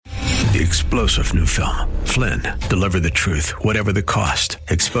the explosive new film, Flynn, deliver the truth, whatever the cost.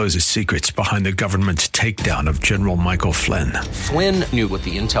 Exposes secrets behind the government's takedown of General Michael Flynn. Flynn knew what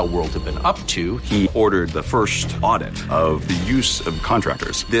the intel world had been up to. He ordered the first audit of the use of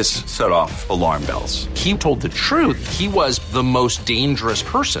contractors. This set off alarm bells. He told the truth. He was the most dangerous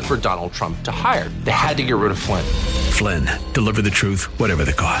person for Donald Trump to hire. They had to get rid of Flynn. Flynn, deliver the truth, whatever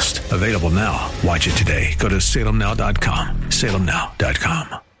the cost. Available now. Watch it today. Go to salemnow.com.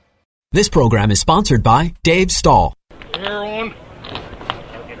 salemnow.com. This program is sponsored by Dave Stahl. Power on.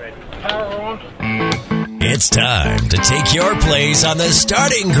 Power on. It's time to take your place on the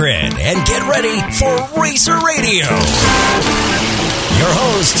starting grid and get ready for Racer Radio. Your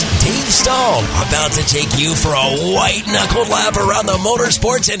host, Dave Stahl, about to take you for a white-knuckled lap around the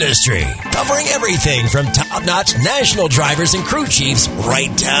motorsports industry, covering everything from top-notch national drivers and crew chiefs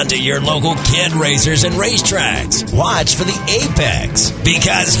right down to your local kid racers and racetracks. Watch for the apex,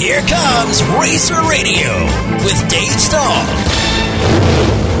 because here comes Racer Radio with Dave Stahl.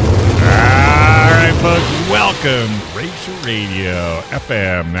 All right, folks, welcome. Racer Radio,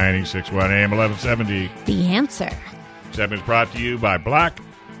 FM 96.1 AM 1170. The Answer. Segment is brought to you by Black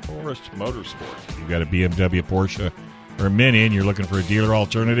Forest Motorsports. You've got a BMW, Porsche, or a Mini, and you're looking for a dealer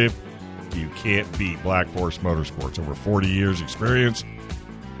alternative, you can't beat Black Forest Motorsports. Over 40 years experience.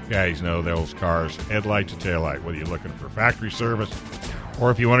 Guys know those cars, headlight to taillight, whether you're looking for factory service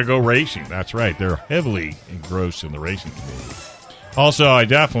or if you want to go racing. That's right. They're heavily engrossed in the racing community. Also, I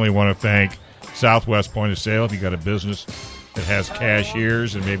definitely want to thank Southwest Point of Sale. If you got a business that has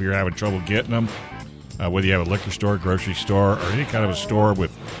cashiers and maybe you're having trouble getting them, whether you have a liquor store, grocery store, or any kind of a store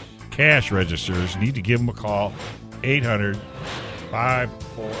with cash registers, you need to give them a call,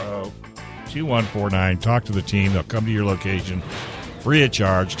 800-540-2149. Talk to the team. They'll come to your location free of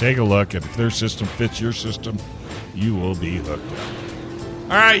charge. Take a look. If their system fits your system, you will be hooked up.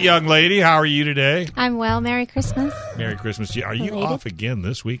 All right, young lady, how are you today? I'm well. Merry Christmas. Merry Christmas. Are you off again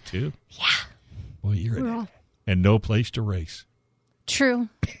this week, too? Yeah. Well, you're in it. And no place to race. True.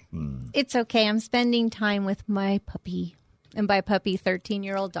 It's okay. I'm spending time with my puppy. And by puppy,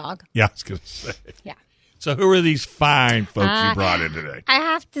 13-year-old dog. Yeah, I was going to say. Yeah. So who are these fine folks you brought in today? I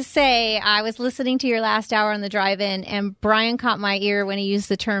have to say, I was listening to your last hour on the drive-in, and Brian caught my ear when he used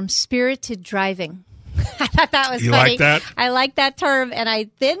the term spirited driving. I thought that was funny. You like that? I like that term, and I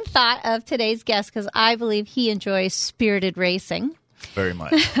then thought of today's guest because I believe he enjoys spirited racing. Very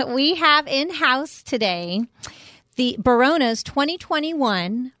much. We have in-house today the Barona's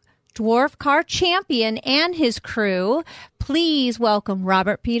 2021 Dwarf Car Champion and his crew. Please welcome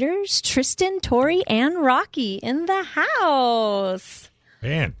Robert Peters, Tristan, Tori, and Rocky in the house.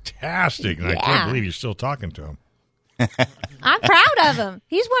 Fantastic. And I can't believe you're still talking to him. I'm proud of him.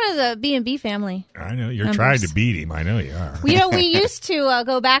 He's one of the B&B family. I know. You're members. trying to beat him. I know you are. We used to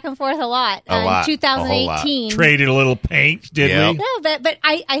go back and forth a lot in 2018. Traded a little paint, did we? No, but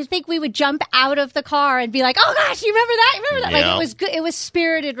I think we would jump out of the car and be like, oh, gosh, you remember that? You remember that? Yep. Like, it was good. It was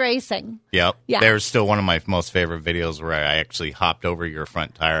spirited racing. Yep. Yeah. There's still one of my most favorite videos where I actually hopped over your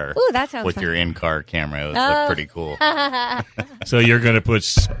front tire. Ooh, that sounds with fun. your in-car camera. It looked pretty cool. So you're going to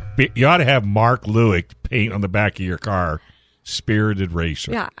you ought to have Mark Lewick paint on the back of your car. Spirited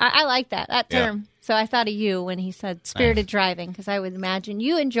racer. Yeah, I like that term. Yeah. So I thought of you when he said spirited driving, because I would imagine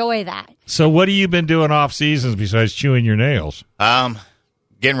you enjoy that. So what have you been doing off seasons besides chewing your nails?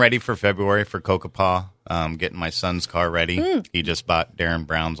 Getting ready for February for Cocopa. Getting my son's car ready. He just bought Darren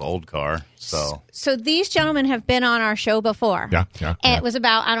Brown's old car. So these gentlemen have been on our show before. Yeah. And it was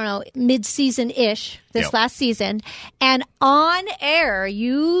about, I don't know, mid-season-ish this last season. And on air,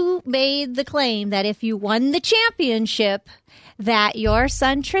 you made the claim that if you won the championship, that your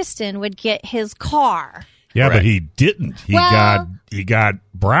son Tristan would get his car. Yeah, Correct. but he didn't. He got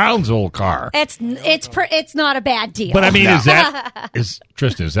Brown's old car. It's not a bad deal. But I mean,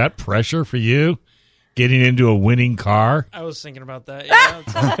 Tristan, is that pressure for you? Getting into a winning car? I was thinking about that.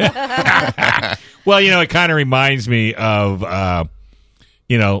 Yeah. Well, it kind of reminds me of,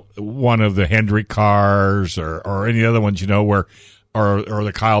 one of the Hendrick cars or any other ones, where, or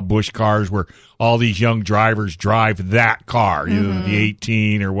the Kyle Busch cars where all these young drivers drive that car, either the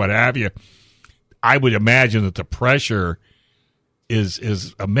 18 or what have you. I would imagine that the pressure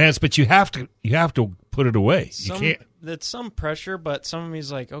is immense, but you have to put it away. You can't. That's some pressure, but some of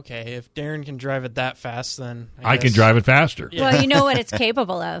me's like, okay, if Darren can drive it that fast, then I can drive it faster. Yeah. Well, you know what it's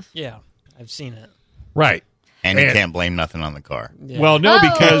capable of. Yeah, I've seen it. Right. And you can't blame nothing on the car. Yeah. Well, no,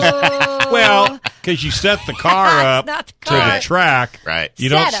 because you set the car up to the track. Right. You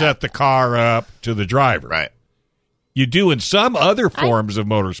don't set the car up to the driver. Right. You do in some other forms of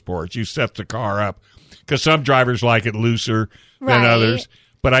motorsports. You set the car up because some drivers like it looser than others.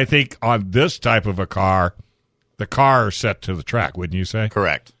 But I think on this type of a car, the car is set to the track, wouldn't you say?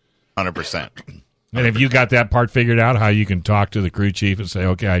 Correct. 100%. And have you got that part figured out, how you can talk to the crew chief and say,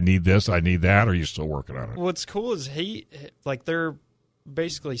 okay, I need this, I need that, or are you still working on it? What's cool is they're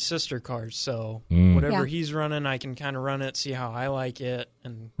basically sister cars, so whatever he's running, I can kind of run it, see how I like it,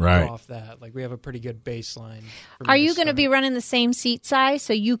 and go off that. Like, we have a pretty good baseline. Are you going to be running the same seat size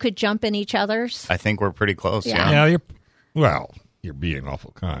so you could jump in each other's? I think we're pretty close, Yeah. yeah. You're being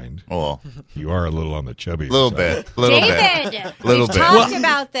awful kind. Well, You are a little on the chubby little side. bit. Little David, bit. Little we've bit. talked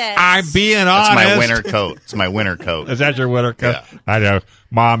about this. I'm being That's honest. my winter coat. It's my winter coat. Is that your winter coat? Yeah. I know.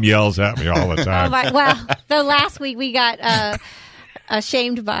 Mom yells at me all the time. Well, the last week we got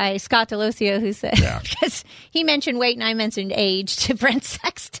ashamed by Scott Delosio, who said, because he mentioned weight and I mentioned age to Brent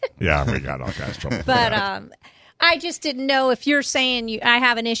Sexton. Yeah, we got all kinds of trouble. But I just didn't know if you're saying I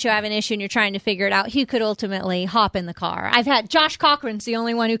have an issue, and you're trying to figure it out. He could ultimately hop in the car. I've had Josh Cochran's the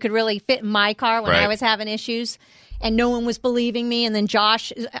only one who could really fit in my car when I was having issues, and no one was believing me. And then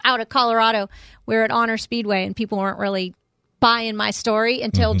Josh is out of Colorado. We were at Honor Speedway, and people weren't really buying my story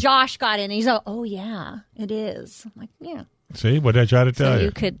until Josh got in. He's like, "Oh yeah, it is." I'm like, "Yeah." See what I try to tell you?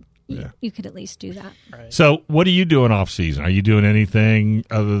 You could. You could at least do that. Right. So, what are you doing off season? Are you doing anything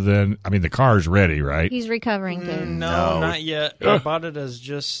other than? I mean, the car's ready, right? He's recovering, dude. No, not yet. I bought it as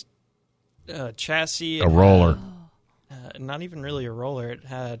just a chassis. A roller. Not even really a roller. It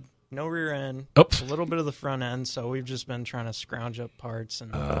had no rear end, Oh. a little bit of the front end, so we've just been trying to scrounge up parts.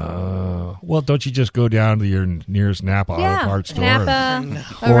 And Well, don't you just go down to your nearest Napa Auto Parts store Napa, and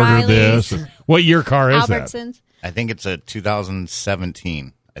order O'Reilly's, this? What year car is that? Albertsons. I think it's a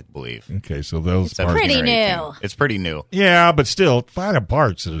 2017, I believe. Okay, so those It's pretty new. It's pretty new. Yeah, but still, finding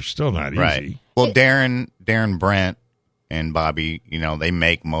parts are still not easy. Right. Well, Darren, Brent, and Bobby, they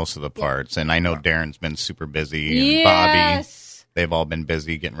make most of the parts. And I know Darren's been super busy. And Bobby, they've all been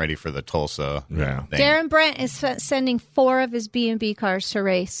busy getting ready for the Tulsa thing. Darren Brent is sending 4 of his B&B cars to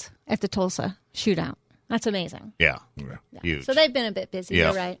race at the Tulsa shootout. That's amazing. Yeah. Huge. So they've been a bit busy.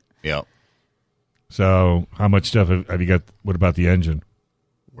 You're right. Yep. So, how much stuff have you got? What about the engine?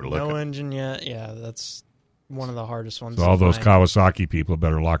 We're looking. no engine yet. Yeah, that's one of the hardest ones. So all to those find. Kawasaki people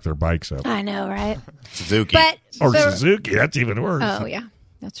better lock their bikes up. I know, right? Suzuki. Or Suzuki. That's even worse. Oh, yeah.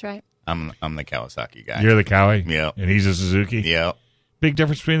 That's right. I'm the Kawasaki guy. You're the Cowie? Yep. And he's a Suzuki? Yep. Big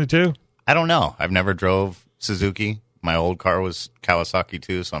difference between the two? I don't know. I've never drove Suzuki. My old car was Kawasaki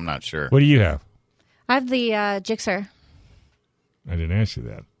too, so I'm not sure. What do you have? I have the Gixxer I didn't ask you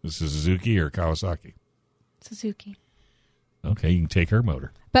that. Is it Suzuki or Kawasaki? Suzuki. Okay, you can take her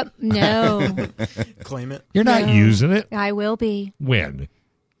motor. But no, Claim it. You're not No. using it? I will be When?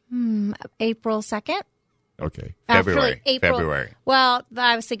 April 2nd. Okay. February. April. February. Well,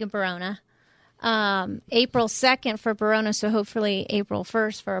 I was thinking Verona. April 2nd for Verona, so hopefully April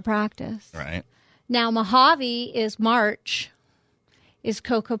 1st for a practice. Right. Now, Mojave is March. Is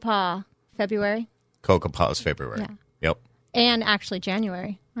Kokopah February? Kokopah's February. Yeah. Yep. And actually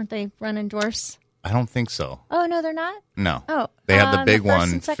January. Aren't they running dwarfs? I don't think so. Oh, no, they're not? No. Oh. They had the big first one,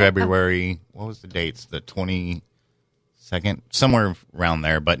 and second? February. What was the dates? The 22nd? Somewhere around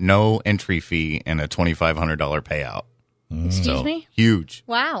there, but no entry fee and a $2,500 payout. Excuse me? Huge.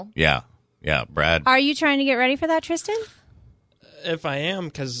 Wow. Yeah. Yeah. Brad. Are you trying to get ready for that, Tristan? If I am,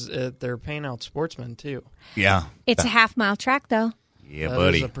 because they're paying out sportsmen too. Yeah. It's a half-mile track, though. Yeah, That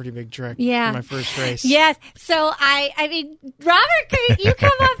buddy. is a pretty big trick. Yeah. For my first race. Yes. So I mean, Robert, you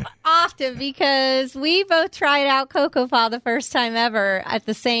come up often because we both tried out Kokopah the first time ever at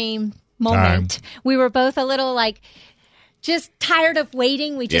the same moment. We were both a little just tired of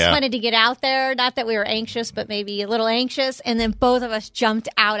waiting. We just wanted to get out there. Not that we were anxious, but maybe a little anxious. And then both of us jumped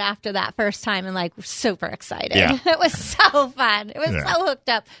out after that first time and were super excited. Yeah. It was so fun. It was so hooked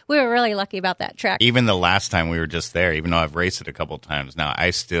up. We were really lucky about that track. Even the last time we were just there, even though I've raced it a couple times now,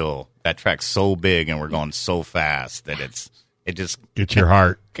 that track's so big and we're going so fast that it just Get your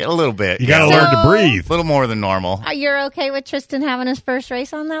heart. get a little bit. You got to So- learn to breathe. a little more than normal. You're okay with Tristan having his first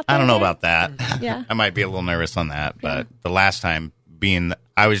race on that? I don't know thing? about that. Yeah. I might be a little nervous on that, but the last time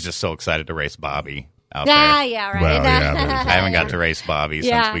I was just so excited to race Bobby out there. Yeah, right. Well, yeah, I haven't got to race Bobby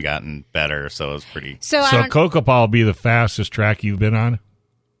Yeah. since we gotten better, so it was pretty. So, So Kokopah will be the fastest track you've been on?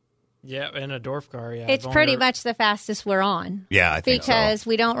 Yeah, in a Dwarf car, yeah. it's I've pretty only- much the fastest we're on. Yeah, I think Because so.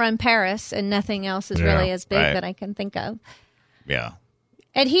 we don't run Paris and nothing else is Yeah, really as big right. that I can think of. Yeah.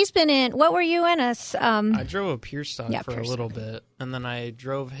 And he's been in, what were you in? I drove a Pierce stock Yeah, for Pierce a little bit, and then I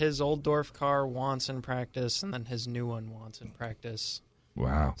drove his old Dwarf car once in practice, and then his new one once in practice.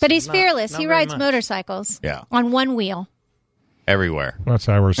 Wow. But he's Not- fearless. not He very rides much. motorcycles Yeah. on one wheel. Everywhere. That's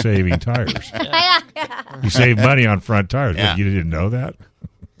how we're saving tires. You save money on front tires, Yeah. but you didn't know that?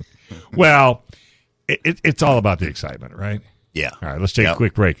 Well, it's all about the excitement, right? Yeah. All right, let's take a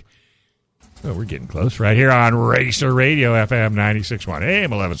quick break. Oh, we're getting close. Right here on Racer Radio, FM 96.1, AM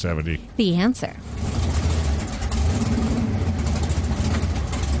 1170. The Answer.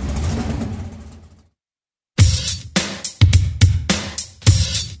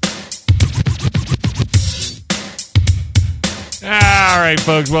 All right,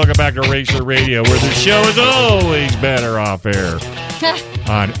 folks, welcome back to Racer Radio, where the show is always better off air.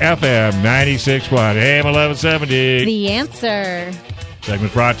 On FM 96.1, AM 1170. The Answer.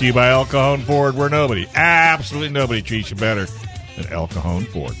 Segment brought to you by El Cajon Ford, where nobody, absolutely nobody treats you better than El Cajon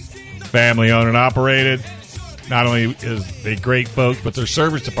Ford. Family owned and operated. Not only is they great folks, but their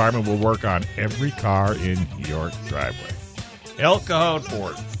service department will work on every car in your driveway. El Cajon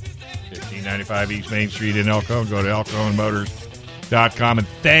Ford, 1595 East Main Street in El Cajon. Go to elcajonmotors.com and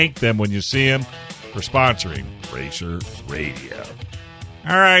thank them when you see them for sponsoring Racer Radio.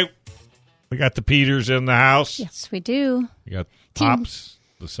 All right. We got the Peters in the house. Yes, we do. We got Pops,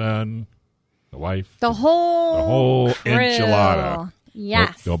 the son, the wife. The whole crew. Enchilada.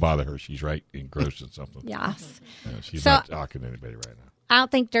 Yes. Don't bother her. She's right engrossed in something. Yes. She's not talking to anybody right now. I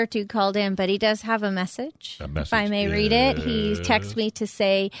don't think Dirt Dude called in, but he does have a message. If I may read it. He texted me to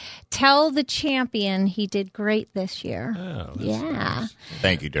say, tell the champion he did great this year. Oh, nice.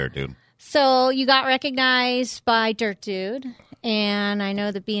 Thank you, Dirt Dude. So you got recognized by Dirt Dude, and I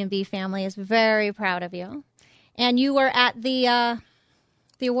know the B&B family is very proud of you. And you were at the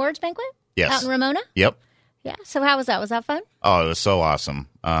awards banquet? Yes. Out in Ramona? Yep. Yeah. So how was that? Was that fun? Oh, it was so awesome.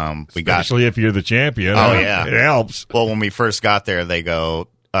 Especially if you're the champion. Oh, yeah. It helps. Well, when we first got there, they go,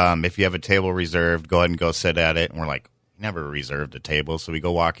 if you have a table reserved, go ahead and go sit at it. And we're like, never reserved a table. So we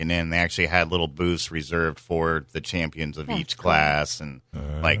go walking in. They actually had little booths reserved for the champions of each class and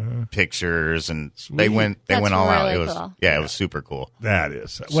like pictures. And they went all out. It was cool. It was super cool. That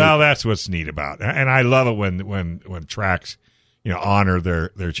is. Well, that's what's neat about it. And I love it when tracks, honor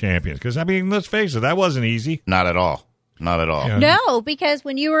their champions. Because, I mean, let's face it, that wasn't easy. Not at all. Not at all. Yeah. No, because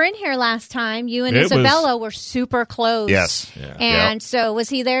when you were in here last time, you and Isabella were super close. Yes. Yeah. And so was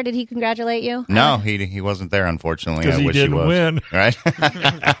he there? Did he congratulate you? No, he wasn't there, unfortunately. Because he didn't win. Right?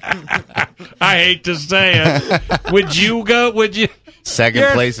 I hate to say it. Would you go? Would you?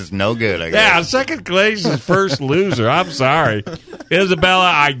 Second place is no good, I guess. Yeah, second place is first loser. I'm sorry. Isabella,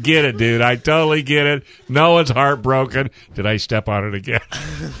 I get it, dude. I totally get it. No one's heartbroken. Did I step on it again?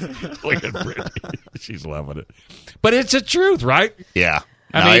 Look at Brittany. She's loving it. But it's the truth, right? Yeah.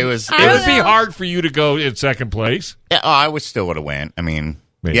 I mean, it would be hard for you to go in second place. Yeah, I still would have went. I mean,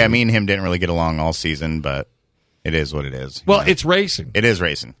 me and him didn't really get along all season, but it is what it is. Well, it's racing. It is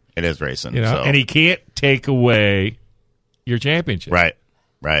racing. So. And he can't take away your championship.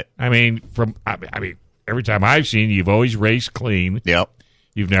 Right. I mean, every time I've seen you, you've always raced clean. Yep.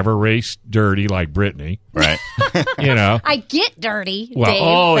 You've never raced dirty like Brittany. Right. I get dirty, well, Dave.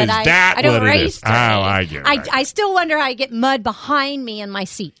 Oh, but is that I don't what race it is? dirty. Oh, I get it. I still wonder how I get mud behind me in my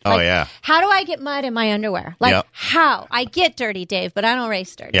seat. Oh, yeah. How do I get mud in my underwear? How? I get dirty, Dave, but I don't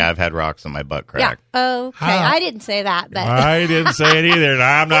race dirty. Yeah, I've had rocks on my butt crack. Yeah. Okay. I didn't say that. But I didn't say it either. And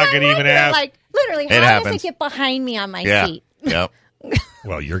I'm not going to even ask. Like, literally, how does it get behind me on my seat? Yep.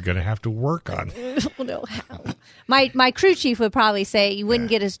 Well, you're going to have to work on it. I don't know how. My crew chief would probably say you wouldn't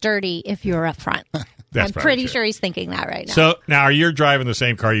get as dirty if you were up front. I'm pretty sure he's thinking that right now. So now you're driving the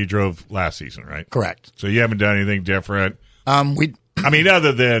same car you drove last season, right? Correct. So you haven't done anything different?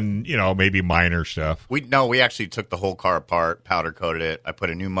 Other than, maybe minor stuff. We actually took the whole car apart, powder coated it. I put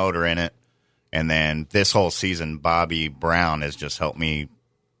a new motor in it. And then this whole season, Bobby Brown has just helped me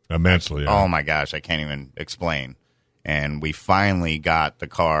immensely. Oh, my gosh. I can't even explain. And we finally got the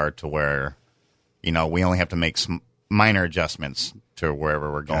car to where, we only have to make some minor adjustments to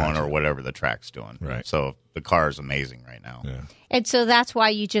wherever we're going or whatever the track's doing. Right. So the car is amazing right now. Yeah. And so that's why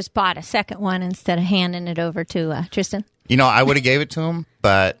you just bought a second one instead of handing it over to Tristan? I would have gave it to him,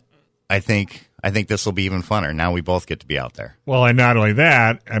 but I think this will be even funner. Now we both get to be out there. Well, and not only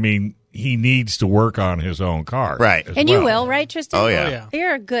that, I mean, he needs to work on his own car. Right. And you will, right, Tristan? Oh, yeah.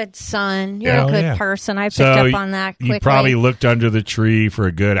 You're a good son. You're a good person. I picked up on that quickly. You probably looked under the tree for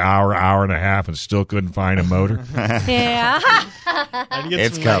a good hour and a half and still couldn't find a motor. Yeah. I'd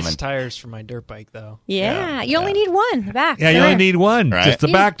get some nice tires for my dirt bike, though. Yeah. You only need one, the back. Yeah, you only need one. Right. Just the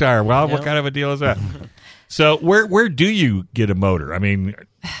back tire. Well, what kind of a deal is that? So where do you get a motor? I mean...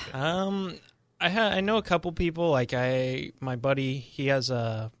 I know a couple people. Like my buddy, he has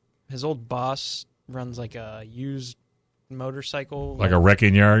his old boss runs like a used motorcycle. Like a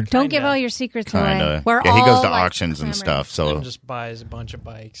wrecking yard? Don't give all your secrets away. He goes to auctions and stuff. So just buys a bunch of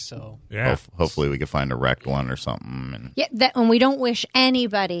bikes. So hopefully we can find a wrecked one or something. And and we don't wish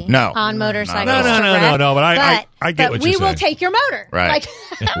anybody on motorcycles. No. But I get what you're saying. We will take your motor. Right.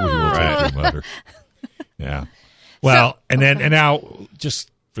 We will take your motor. Yeah. Well, and now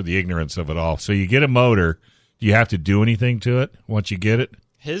just for the ignorance of it all, so you get a motor. Do you have to do anything to it once you get it?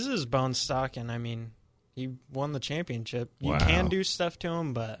 His is bone stock, and I mean, he won the championship. You Wow. can do stuff to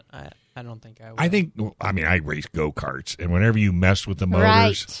him, but I don't think I will. I race go-karts, and whenever you mess with the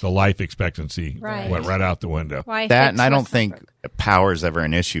motors, the life expectancy went right out the window. And I don't think power is ever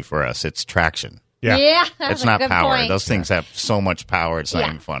an issue for us. It's traction. Yeah, that's it's not a good power. point. Those things have so much power, it's not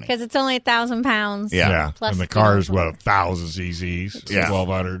even funny. Because it's only 1,000 pounds. Yeah. Plus, and the car is, 1,000 cc's,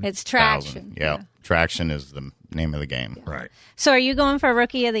 1,200. It's traction. Yeah. Traction is the name of the game. Right. So are you going for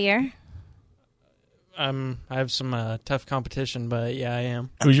Rookie of the Year? I have some tough competition, but yeah, I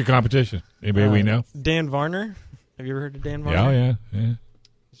am. Who's your competition? Anybody we know? Dan Varner. Have you ever heard of Dan Varner? Yeah.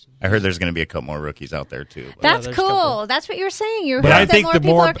 I heard there's going to be a couple more rookies out there, too. That's cool. That's what you were saying. You heard I that think more the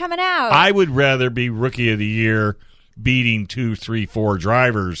people more are coming out. I would rather be Rookie of the Year beating 2, 3, 4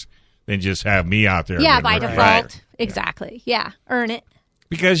 drivers than just have me out there. Yeah, by default. Right. Exactly. Yeah, earn it.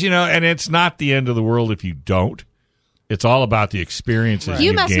 Because, and it's not the end of the world if you don't. It's all about the experiences You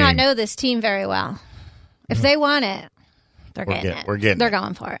you've must gained. not know this team very well. If they want it, they're getting it. We're getting They're it.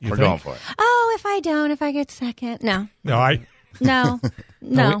 going for it. We're going for it. Oh, if I don't, if I get second. No. No,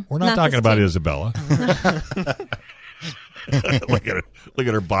 No. we're not talking this about team. Isabella. Look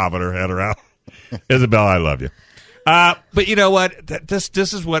at her bobbing her head around. Isabella, I love you. But you know what? This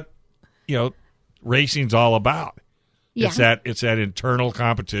is what racing's all about. Yeah. It's that internal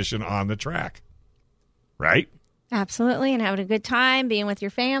competition on the track, right? Absolutely, and having a good time, being with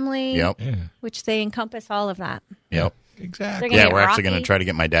your family. Yep. Yeah. Which they encompass all of that. Yep. Exactly. They're We're actually going Rocky. to try to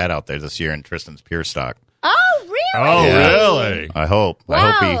get my dad out there this year in Tristan's Pure Stock. Oh, really? Oh, really? I hope.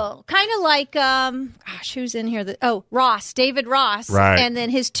 Wow. Kind of like, who's in here? Ross, David Ross. Right. And then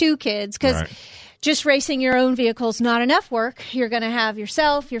his 2 kids. Because just racing your own vehicle is not enough work. You're going to have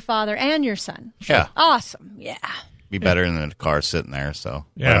yourself, your father, and your son. Yeah. Awesome. Yeah. Be better than the car sitting there, so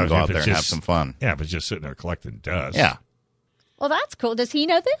Yeah, let him go if out there it's and have some fun. Yeah, if it's just sitting there collecting dust. Yeah. Well, that's cool. Does he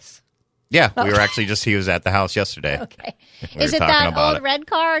know this? Yeah, we were actually he was at the house yesterday. Okay. We Is were it talking that about old red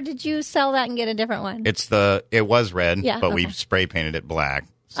car, or did you sell that and get a different one? It was red, Yeah, but we okay. spray painted it black.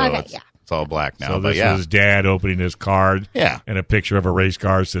 So Okay, it's, yeah. it's all black now. So but this yeah, is Dad opening his card. Yeah. And a picture of a race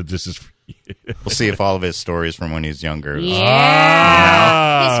car said, "This is for you." we'll see if all of his stories from when he was younger.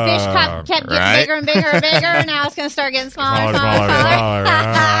 Yeah. His fish cup kept getting Right. bigger and bigger and bigger, and now it's going to start getting smaller, Smaller. smaller.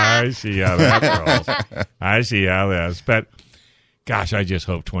 I see how that goes. I see how that is. But, gosh, I just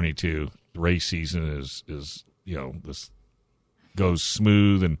hope 22 race season is this goes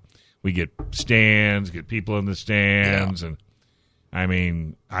smooth and we get stands, get people in the stands. And, I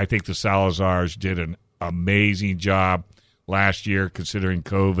mean, I think the Salazars did an amazing job last year considering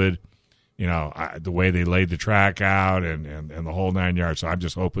COVID. The way they laid the track out and the whole 9 yards. So I'm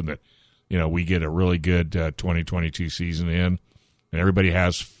just hoping that, we get a really good 2022 season in and everybody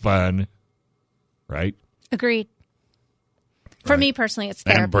has fun, right? Agreed. For me personally, it's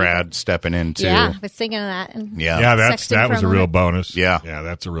therapy. And Brad stepping in, too. Yeah, I was thinking of that. And Yeah, that Sexting was for a a real moment. bonus. Yeah. Yeah,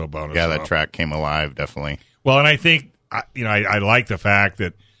 that's a real bonus. Yeah, So- that track came alive, definitely. Well, and I think, I like the fact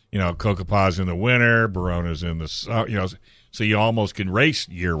that, Kokopa's in the winter, Barona's in the, so you almost can race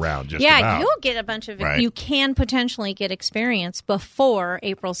year round just about. you'll get a bunch of Right. You can potentially get experience before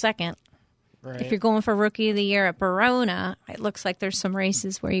April 2nd. Right. If you're going for Rookie of the Year at Verona, it looks like there's some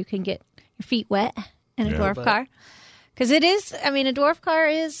races where you can get your feet wet in a dwarf car. Because it is, a dwarf car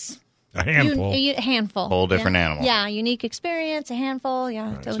is A handful. a handful. Whole different animal. Yeah, unique experience, a handful. Yeah,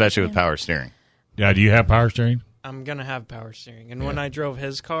 totally Especially with different. power steering. Yeah, do you have power steering? I'm going to have power steering. And when I drove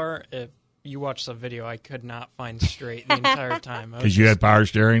his car, if you watch the video, I could not find straight the entire time. Because you had power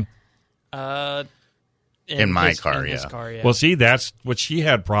steering? In my his car, yeah. Well, see, that's what she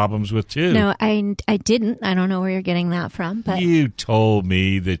had problems with, too. No, I didn't. I don't know where you're getting that from, but You told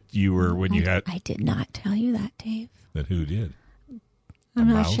me that you were, when you had, I did not tell you that, Dave. that who did? I'm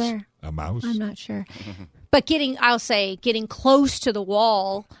not mouse? sure. A mouse? I'm not sure. But getting close to the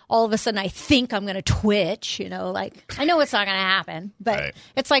wall, all of a sudden I think I'm going to twitch, I know it's not going to happen, but Right.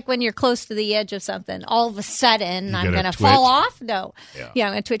 it's like when you're close to the edge of something, all of a sudden I'm gonna going to twitch? fall off. No. Yeah.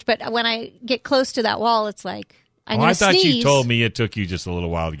 I'm going to twitch. But when I get close to that wall, it's like I'm Oh, going I to thought sneeze. you told me it took you just a little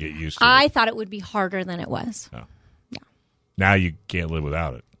while to get used to I it. thought it would be harder than it was. Now you can't live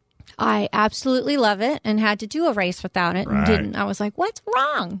without it. I absolutely love it and had to do a race without it and Right. didn't. I was like, what's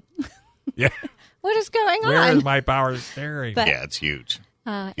wrong? Yeah. What is going Where on? is my power steering? But- Yeah, it's huge.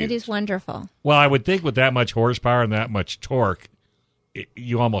 It is wonderful. Well, I would think with that much horsepower and that much torque,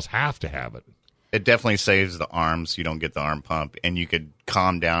 you almost have to have it. It definitely saves the arms. You don't get the arm pump, and you could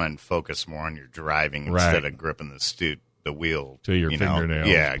calm down and focus more on your driving instead of gripping the wheel to your fingernails.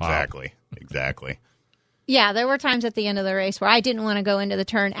 Yeah, pop. exactly. Yeah, there were times at the end of the race where I didn't want to go into the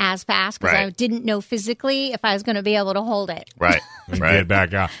turn as fast because I didn't know physically if I was going to be able to hold it. Right, Get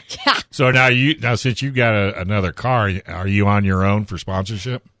back out. Yeah. So now since you've got another car, are you on your own for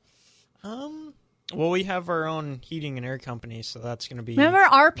sponsorship? Well, we have our own heating and air company, so that's going to be. Remember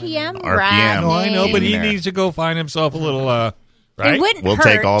RPM? RPM. No, I know, but he there. needs to go find himself a little, right? It wouldn't We'll hurt.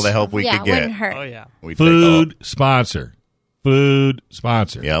 take all the help we could it get. wouldn't hurt. Oh yeah. We Food sponsor. Food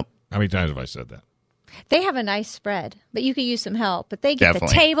sponsor. Yep. How many times have I said that? They have a nice spread, but you could use some help. But they get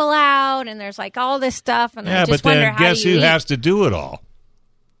Definitely. the table out, and there's like all this stuff, and I Yeah, just but wonder then how guess do you who eat. has to do it all?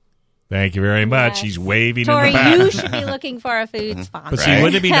 Thank you very much. Yes. He's waving Tori, in the back. you should be looking for a food sponsor. But see,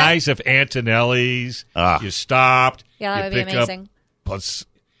 wouldn't it be nice if Antonelli's you stopped? Yeah, that you would be pick up- amazing. Plus,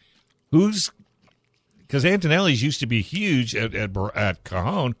 because Antonelli's used to be huge at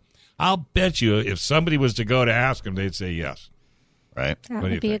Cajon. I'll bet you if somebody was to go to ask them, they'd say yes. Right. That What do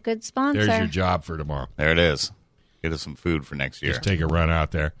you would be think? a good sponsor. There's your job for tomorrow. There it is. Get us some food for next year. Just take a run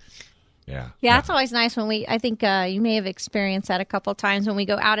out there. Yeah. Yeah, it's always nice when I think you may have experienced that a couple times when we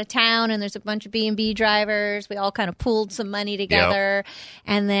go out of town and there's a bunch of B&B drivers. We all kind of pooled some money together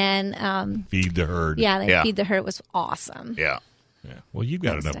and then Feed the herd. they feed the herd. It was awesome. Yeah. Yeah. Well, you've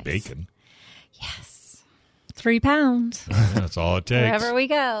got That's enough nice. bacon. Yes. 3 pounds. That's all it takes. Wherever we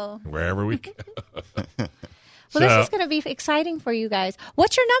go. Wherever we go. Well, this is going to be exciting for you guys.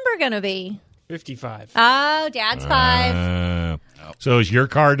 What's your number going to be? 55. Oh, Dad's 5. So is your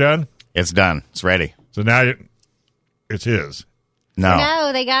car done? It's done. It's ready. So now it's his.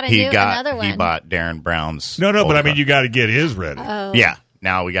 No, they got to do another one. He bought Darren Brown's. No, but old I mean, car. you got to get his ready. Oh. Yeah.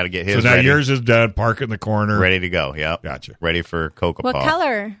 Now we got to get his So now ready. yours is done. Park it in the corner. Ready to go. Yep. Gotcha. Ready for Coca What Paw.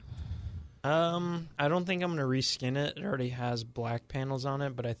 color? I don't think I'm going to reskin it. It already has black panels on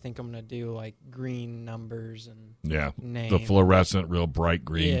it, but I think I'm going to do like green numbers and name. The fluorescent, real bright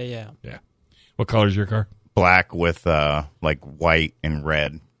green. Yeah. What color is your car? Black with like white and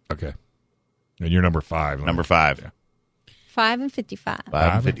red. Okay. And you're number 5. Number 5. Yeah. 5 and 55.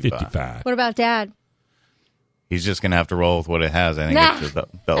 5 and 55. What about Dad? He's just going to have to roll with what it has. I think it's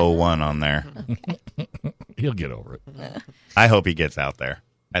the 01 on there. He'll get over it. I hope he gets out there.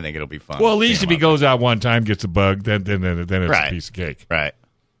 I think it'll be fun. Well, at least if he goes out one time, gets a bug, then it's Right. a piece of cake. Right.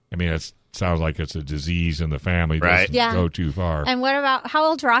 I mean, it sounds like it's a disease in the family. Right. Doesn't Yeah. go too far. And what about, how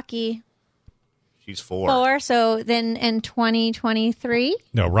old's Rocky? She's 4. 4. So then in 2023?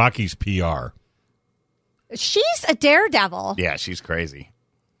 No, Rocky's PR. She's a daredevil. Yeah, she's crazy.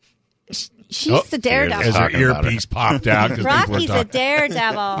 She's the daredevil. As her Talking about earpiece popped out. 'cause people were Rocky's a talking.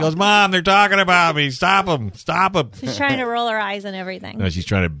 daredevil. He goes, Mom, they're talking about me. Stop them. Stop them. She's trying to roll her eyes and everything. No, she's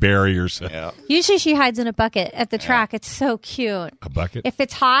trying to bury herself. Yeah. Usually she hides in a bucket at the track. It's so cute. A bucket? If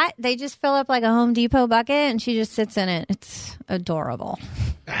it's hot, they just fill up like a Home Depot bucket and she just sits in it. It's adorable.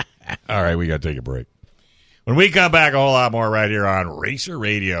 All right, we got to take a break. When we come back, a whole lot more right here on Racer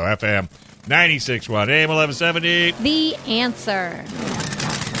Radio, FM 96.1, AM 1170. The answer.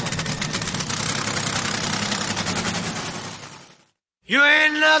 You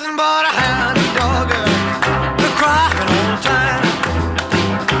ain't nothing but a hound dog, the crying all the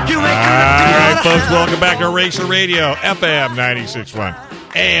time. You All right, folks, welcome back to Racer Radio, FM 96.1,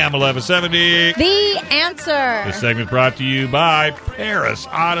 AM 1170. The answer. This segment brought to you by Paris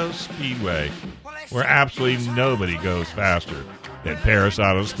Auto Speedway, where absolutely nobody goes faster than Paris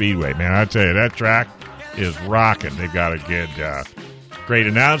Auto Speedway. Man, I tell you, that track is rocking. They've got a good, great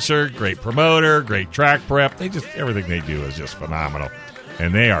announcer, great promoter, great track prep. Everything they do is just phenomenal.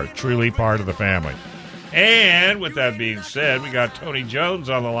 And they are truly part of the family. And with that being said, we got Tony Jones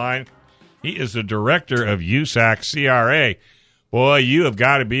on the line. He is the director of USAC CRA. Boy, you have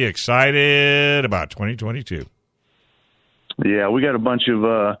got to be excited about 2022. Yeah, we got a bunch of,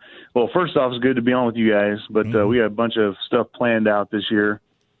 well, first off, it's good to be on with you guys, but we got a bunch of stuff planned out this year.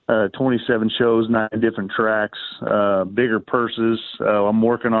 27 shows, 9 different tracks, bigger purses. I'm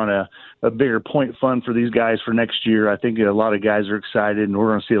working on a bigger point fund for these guys for next year. I think a lot of guys are excited, and we're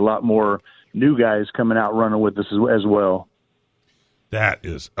going to see a lot more new guys coming out running with us as well. That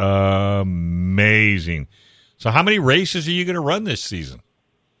is amazing. So how many races are you going to run this season?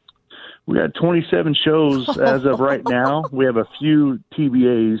 We got 27 shows as of right now. We have a few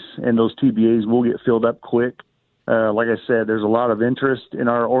TBAs, and those TBAs will get filled up quick. Like I said, there's a lot of interest in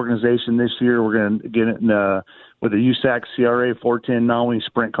our organization this year. We're going to get it in, with the USAC CRA 410 non-wing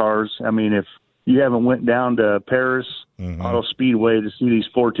sprint cars. I mean, if you haven't went down to Paris Auto Speedway to see these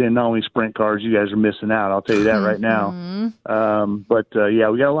 410 non-wing sprint cars, you guys are missing out. I'll tell you that right now. Yeah,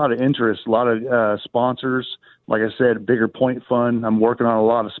 we got a lot of interest, a lot of sponsors. Like I said, bigger point fund. I'm working on a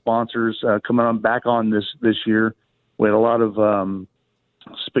lot of sponsors coming on back on this year. We had a lot of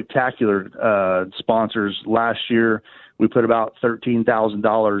spectacular sponsors last year. We put about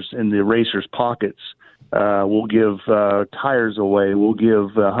 $13,000 in the racers' pockets. We'll give tires away. We'll give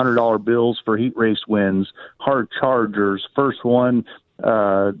 $100 bills for heat race wins, hard chargers, first one,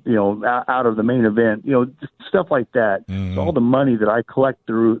 out of the main event, stuff like that. So all the money that I collect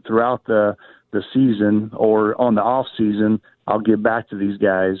throughout the season or on the off season, I'll give back to these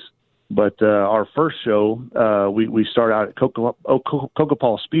guys. But our first show, we start out at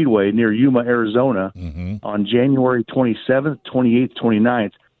Kokopall Speedway near Yuma, Arizona, on January 27th, 28th,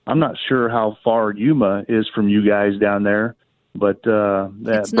 29th. I'm not sure how far Yuma is from you guys down there, but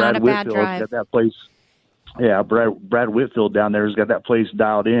it's not a bad drive. Got that place. Yeah, Brad Whitfield down there has got that place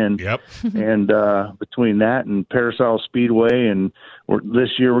dialed in. Yep. And between that and Paris Auto Speedway, and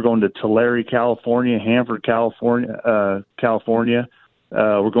this year we're going to Tulare, California, Hanford, California.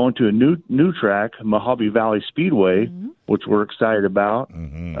 We're going to a new track, Mojave Valley Speedway, which we're excited about.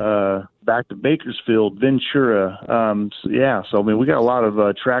 Back to Bakersfield, Ventura. So I mean, we got a lot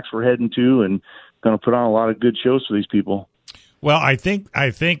of tracks we're heading to, and going to put on a lot of good shows for these people. Well, I think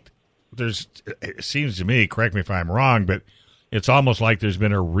there's. It seems to me, correct me if I'm wrong, but it's almost like there's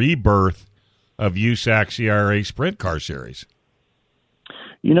been a rebirth of USAC CRA Sprint Car Series.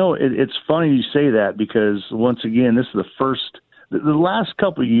 It's funny you say that, because once again, this is the first. The last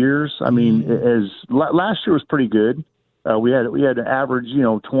couple of years, I mean, last year was pretty good. We had an average,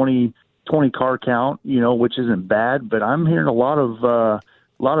 20 car count, which isn't bad. But I'm hearing a lot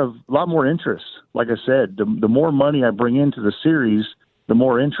more interest. Like I said, the more money I bring into the series, the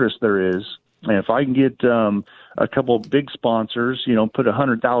more interest there is. And if I can get a couple of big sponsors, put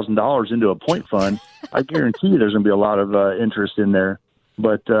 $100,000 into a point fund, I guarantee you there's going to be a lot of interest in there.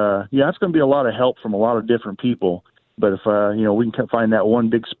 But it's going to be a lot of help from a lot of different people. But if we can find that one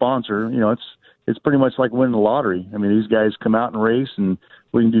big sponsor, it's pretty much like winning the lottery. I mean, these guys come out and race, and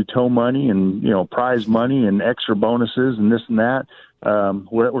we can do tow money and prize money and extra bonuses and this and that.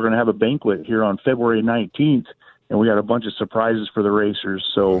 We're going to have a banquet here on February 19th, and we got a bunch of surprises for the racers.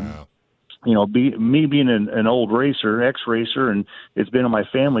 So, me being an old racer, ex-racer, and it's been in my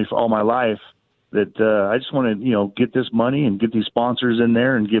family for all my life, that I just want to, get this money and get these sponsors in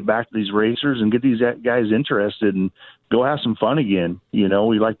there and give back to these racers and get these guys interested and go have some fun again.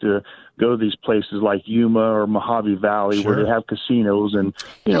 We like to go to these places like Yuma or Mojave Valley where they have casinos and,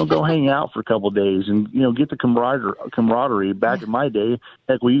 go hang out for a couple of days and, get the camaraderie. Back in my day,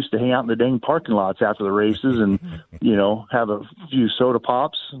 heck, we used to hang out in the dang parking lots after the races and, have a few soda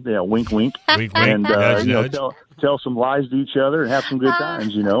pops, wink, wink. Wink, and, nudge. Tell some lies to each other and have some good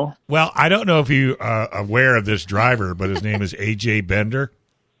times, Well, I don't know if you are aware of this driver, but his name is A.J. Bender.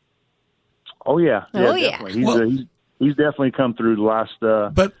 Oh, yeah. Definitely. He's definitely come through the last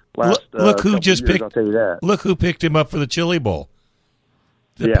look who just years, picked. I'll tell you that. Look who picked him up for the Chili Bowl.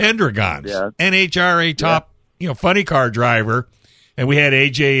 The Pendragons, NHRA top, funny car driver, and we had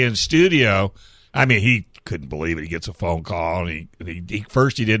AJ in studio. I mean, he couldn't believe it. He gets a phone call, and he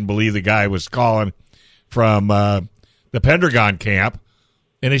first he didn't believe the guy was calling from the Pendragon camp,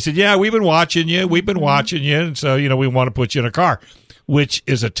 and he said, "Yeah, we've been watching you, and so we want to put you in a car," which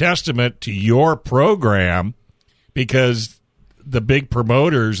is a testament to your program, because the big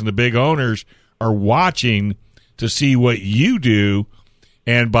promoters and the big owners are watching to see what you do,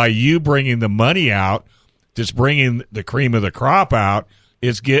 and by you bringing the money out, just bringing the cream of the crop out,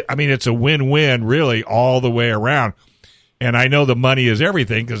 it's a win-win really all the way around. And I know the money is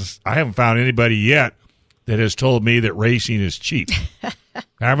everything, because I haven't found anybody yet that has told me that racing is cheap. I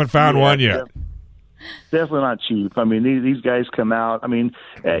haven't found one yet. Definitely not cheap. I mean, these guys come out. I mean,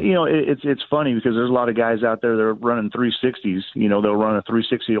 it's funny because there's a lot of guys out there that are running 360s. They'll run a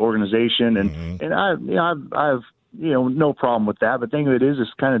 360 organization, and I've no problem with that. But the thing of it is,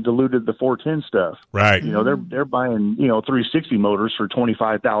 it's kind of diluted the 410 stuff. Right. They're buying 360 motors for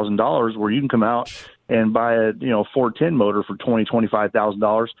 $25,000, where you can come out and buy a 410 motor for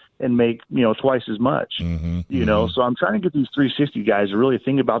 $25,000 and make twice as much. So I'm trying to get these 360 guys to really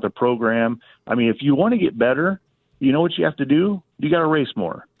think about the program. I mean, if you want to get better, you know what you have to do? You got to race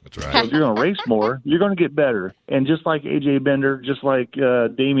more. That's right. So if you're going to race more, you're going to get better. And just like AJ Bender, just like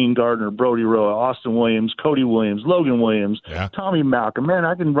Damian Gardner, Brody Roa, Austin Williams, Cody Williams, Logan Williams, Tommy Malcolm, man,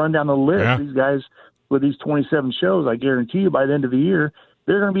 I can run down the list. These guys with these 27 shows, I guarantee you by the end of the year,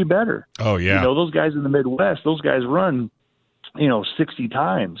 they're going to be better. Oh, yeah. Those guys in the Midwest, those guys run, 60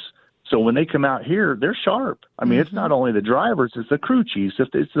 times. So when they come out here, they're sharp. I mean, it's not only the drivers, it's the crew chiefs. If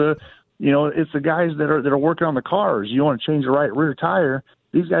it's it's the guys that are working on the cars. You want to change the right rear tire.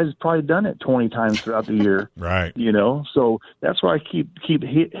 These guys have probably done it 20 times throughout the year. Right. So that's why I keep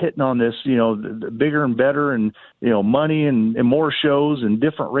hitting on this, the bigger and better and, money and more shows and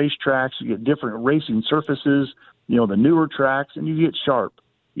different racetracks. You get different racing surfaces, the newer tracks, and you get sharp,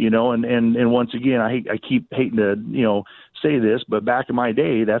 and once again, I keep hating to, say this, but back in my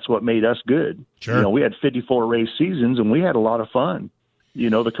day, that's what made us good. Sure. We had 54 race seasons and we had a lot of fun.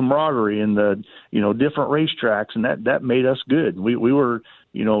 The camaraderie and the, different racetracks, and that made us good. We were,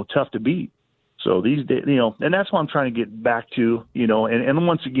 tough to beat. So these days, and that's what I'm trying to get back to, and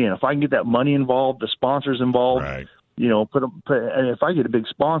once again, if I can get that money involved, the sponsors involved, right. And if I get a big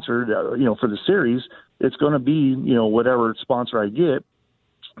sponsor, for the series, it's going to be, whatever sponsor I get,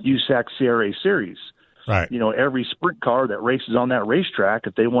 USAC CRA series. Right. Every sprint car that races on that racetrack,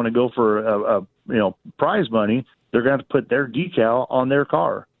 if they want to go for a prize money, they're going to put their decal on their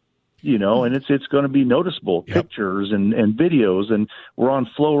car, and it's going to be noticeable. Yep. Pictures and videos, and we're on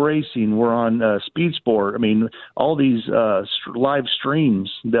Flow Racing, we're on Speed Sport. I mean, all these live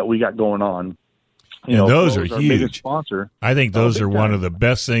streams that we got going on. And those are Flow's huge. Our biggest sponsor. I think those are big one time. of the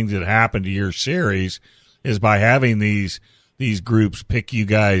best things that happened to your series is by having these groups pick you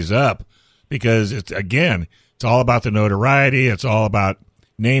guys up, because it's all about the notoriety. It's all about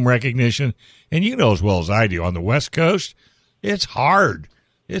name recognition. And you know as well as I do, on the West Coast, it's hard.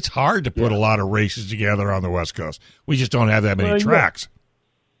 It's hard to put a lot of races together on the West Coast. We just don't have that many tracks.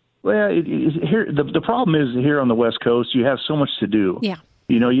 Well, here the problem is here on the West Coast, you have so much to do. Yeah.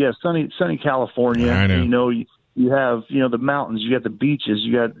 You have sunny California. I know. You have the mountains. You got the beaches.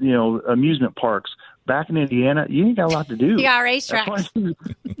 You got amusement parks. Back in Indiana, you ain't got a lot to do. You got racetracks.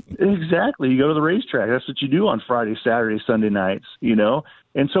 Exactly. You go to the racetrack. That's what you do on Friday, Saturday, Sunday nights.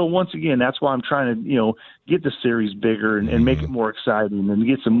 And so once again, that's why I'm trying to get the series bigger and make it more exciting and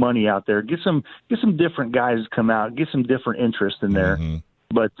get some money out there. Get some different guys to come out. Get some different interest in there. Mm-hmm.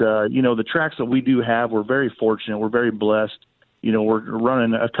 But the tracks that we do have, we're very fortunate. We're very blessed. We're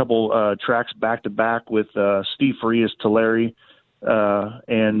running a couple tracks back to back with Steve Farias Tulare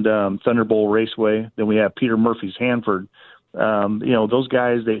and Thunderbolt Raceway. Then we have Peter Murphy's Hanford. Those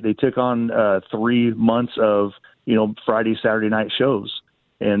guys, they took on 3 months of Friday, Saturday night shows,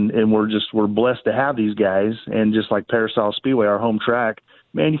 and we're blessed to have these guys. And just like Paris Isle Speedway, our home track,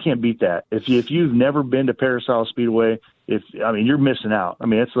 man, you can't beat that. If you've never been to Paris Isle Speedway, you're missing out. I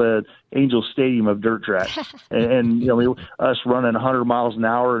mean, it's the Angel Stadium of dirt track, and us running 100 miles an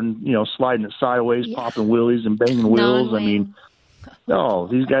hour and sliding it sideways, popping wheelies and banging wheels. I mean,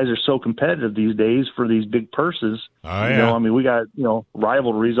 these guys are so competitive these days for these big purses. Oh, yeah. We got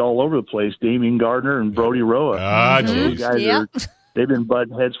rivalries all over the place. Damian Gardner and Brody Roa. These guys they've been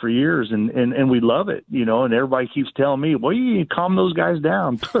butting heads for years, and we love it. And everybody keeps telling me, well, you need to calm those guys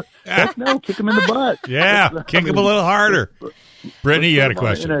down. Heck no, kick them in the butt. Yeah, kick them a little harder. Brittany, you had a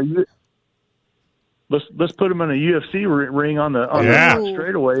question. Let's put them in a UFC ring on the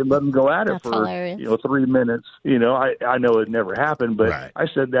straightaway and let them go at it for hilarious. 3 minutes. I know it never happened, but right. I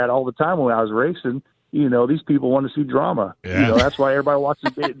said that all the time when I was racing. These people want to see drama. Yeah. That's why everybody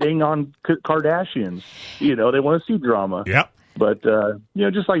watches dang on Kardashians. They want to see drama. Yep. But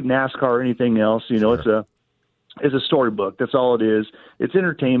just like NASCAR or anything else, sure. It's a storybook. That's all it is. It's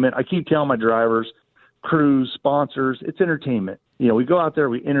entertainment. I keep telling my drivers, crews, sponsors, it's entertainment. We go out there,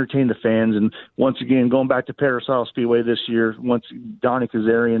 we entertain the fans, and once again, going back to Paris Isle Speedway this year, once Donnie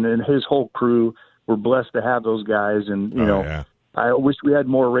Kazarian and his whole crew, we're blessed to have those guys, and I wish we had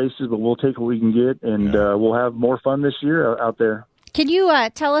more races, but we'll take what we can get, and we'll have more fun this year out there. Can you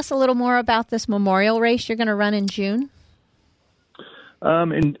tell us a little more about this memorial race you're going to run in June? That's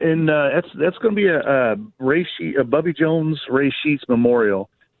going to be a race sheet, a Bubby Jones Ray Sheets Memorial.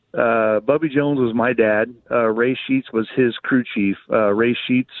 Bubby Jones was my dad. Ray Sheets was his crew chief. Ray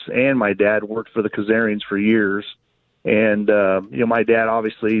Sheets and my dad worked for the Kazarians for years. And, my dad,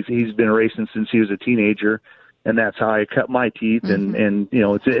 obviously, he's been racing since he was a teenager, and that's how I cut my teeth. Mm-hmm. And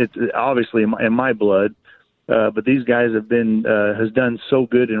it's obviously in my blood. But these guys has done so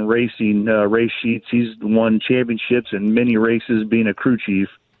good in racing. Ray Sheets, he's won championships in many races being a crew chief.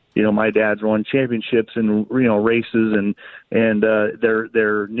 My dad's won championships in, races, and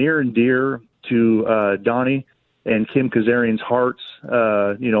they're near and dear to Donnie and Kim Kazarian's hearts.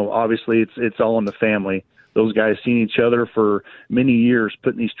 Obviously it's all in the family. Those guys seen each other for many years,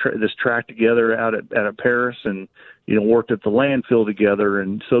 putting this track together out at Paris, and worked at the landfill together.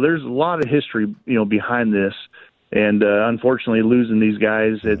 And so there's a lot of history behind this. And unfortunately, losing these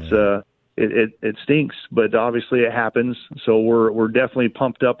guys, it stinks, but obviously it happens. So we're definitely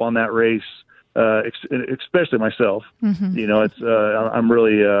pumped up on that race, especially myself. Mm-hmm. You know, I'm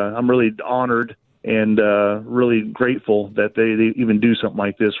really honored and really grateful that they even do something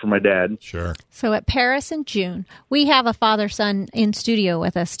like this for my dad. Sure. So at Paris in June, we have a father-son in studio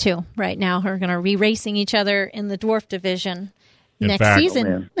with us too right now who are going to be racing each other in the dwarf division next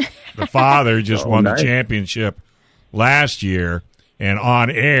season. The father just won the championship last year, and on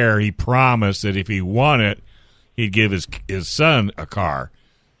air he promised that if he won it, he'd give his son a car.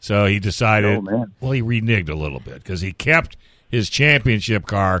 So he decided, he reneged a little bit because he kept his championship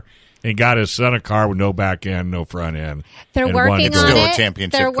car and got his son a car with no back end, no front end. They're working on still it. a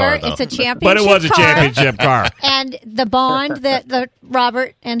championship car, though. It's a championship But it was a car. championship car. And the bond that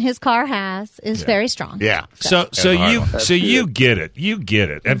Robert and his car has is very strong. Yeah. So you get it. You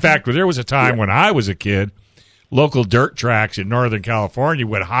get it. In fact, there was a time when I was a kid, local dirt tracks in Northern California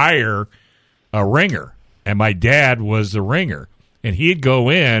would hire a ringer, and my dad was the ringer. And he'd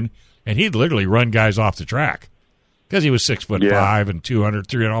go in, and he'd literally run guys off the track because he was 6'5" and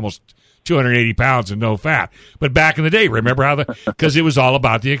 300, almost 280 pounds and no fat. But back in the day, remember how because it was all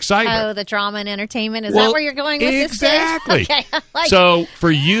about the excitement. Oh, the drama and entertainment. Is that where you're going with exactly. this? Exactly. Okay. So for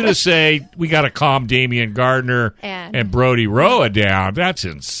you to say we got to calm Damian Gardner and Brody Roa down, that's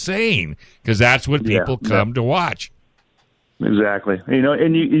insane because that's what people come to watch. Exactly. You know,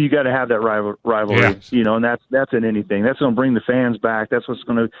 and you got to have that rivalry, you know, and that's in anything. That's going to bring the fans back. That's what's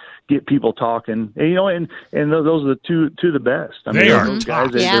going to get people talking. And, you know, and those are the two of the best. I mean, those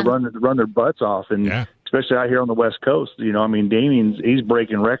guys, they run their butts off, and especially out here on the West Coast, you know, I mean, he's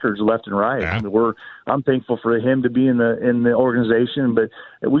breaking records left and right. Yeah. I mean, I'm thankful for him to be in the organization, but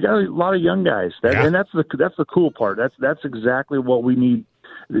we got a lot of young guys. And that's the cool part. That's exactly what we need.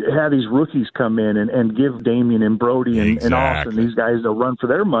 Have these rookies come in and give Damian and Brody and Austin, these guys, a run for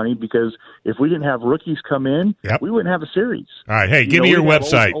their money, because if we didn't have rookies come in, we wouldn't have a series. All right, hey, give me your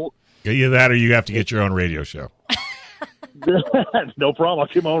website. Get you that, or you have to get your own radio show. No problem. I'll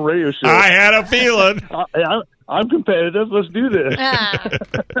get my own radio show. I had a feeling. I'm competitive. Let's do this.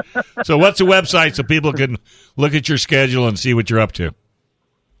 So what's the website so people can look at your schedule and see what you're up to?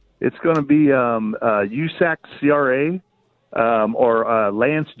 It's going to be USAC CRA. Or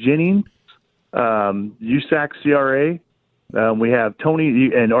Lance Jennings, USAC CRA. We have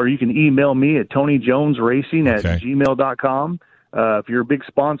Tony, or you can email me at TonyJonesRacing@gmail.com. If you're a big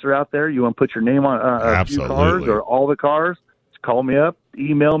sponsor out there, you want to put your name on a few cars or all the cars, call me up,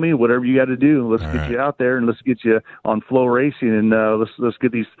 email me, whatever you got to do. Let's get you out there, and let's get you on Flow Racing, and let's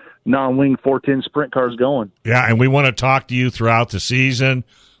get these non-wing 410 sprint cars going. Yeah, and we want to talk to you throughout the season.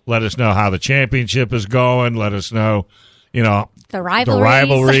 Let us know how the championship is going. Let us know, you know, the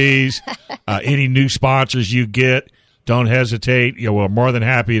rivalries. Any new sponsors you get, don't hesitate. You know, we're more than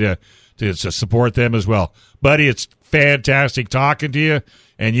happy to support them as well. Buddy, it's fantastic talking to you,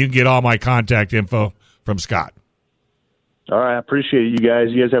 and you can get all my contact info from Scott. All right, I appreciate it, you guys.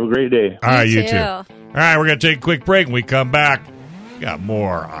 You guys have a great day. All right, you too. All right, we're going to take a quick break. When we come back, we got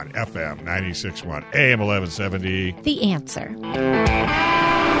more on FM 96.1, AM 1170. The Answer.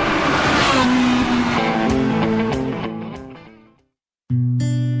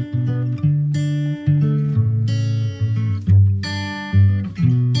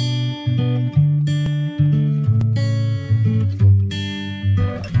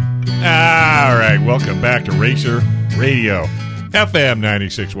 All right, welcome back to Racer Radio, FM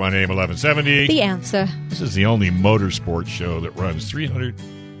 96.1, AM 1170. The Answer. This is the only motorsports show that runs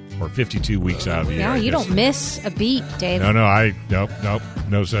 352 weeks out of the year. Yeah, you don't miss a beat, Dave. Nope,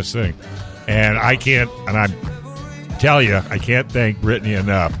 no such thing. And I can't thank Brittany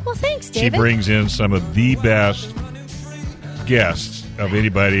enough. Well, thanks, David. She brings in some of the best guests of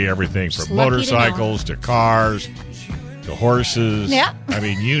anybody, everything from motorcycles to cars to horses. Yeah. I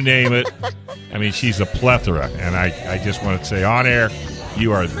mean, you name it. I mean, she's a plethora. And I just want to say on air,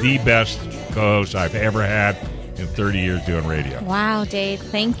 you are the best co-host I've ever had in 30 years doing radio. Wow, Dave.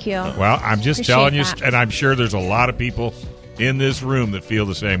 Thank you. Well, I'm just telling you, and I'm sure there's a lot of people in this room that feel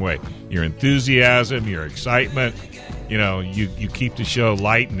the same way. Your enthusiasm, your excitement, you know, you keep the show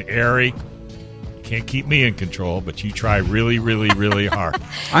light and airy. Can't keep me in control, but you try really, really, really hard.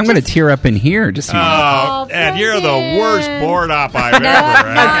 I'm going to tear up in here. Just and you're the worst board op I've ever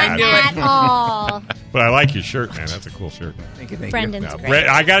had. At all. But I like your shirt, man. That's a cool shirt. Thank you. Brendan's great.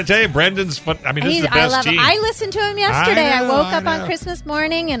 I got to tell you, Brendan's fun. I mean, this is the best I love team. him. I listened to him yesterday. I woke up on Christmas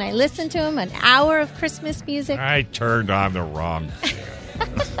morning and I listened to him an hour of Christmas music. I turned on the wrong channel.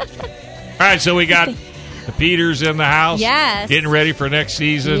 All right, so we got The Peters in the house. Yes. Getting ready for next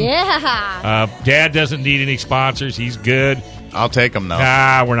season. Yeah. Dad doesn't need any sponsors. He's good. I'll take them, though.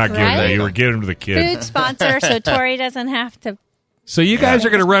 Nah, we're not giving Right? them. We're giving them to the kids. Food sponsor, so Tori doesn't have to. So you guys are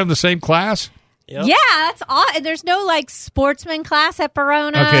going to run the same class? Yep. Yeah, that's all. There's no like sportsman class at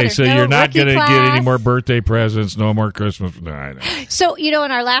Verona. Okay, There's so no you're not rookie going to get class. any more birthday presents, no more Christmas. No, I know. So, in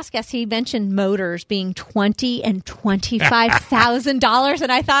our last guest, he mentioned motors being $20,000 and $25,000,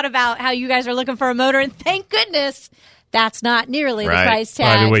 and I thought about how you guys are looking for a motor, and thank goodness that's not nearly the price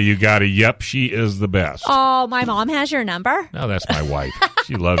tag. By the way, you got a yep. She is the best. Oh, my mom has your number. No, that's my wife.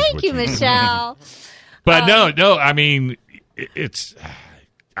 She loves. Thank what you, Michelle. But no. I mean, it's.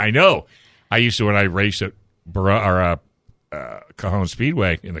 I know. I used to when I raced at Cajon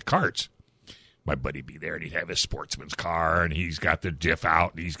Speedway in the karts. My buddy'd be there, and he'd have his sportsman's car, and he's got the diff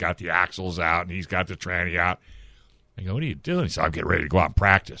out, and he's got the axles out, and he's got the tranny out. I go, "What are you doing?" He said, "I'm getting ready to go out and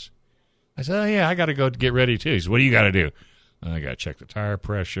practice." I said, "Oh yeah, I got to go get ready too." He said, "What do you got to do?" I got to check the tire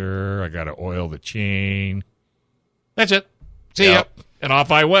pressure. I got to oil the chain. That's it. See ya. And off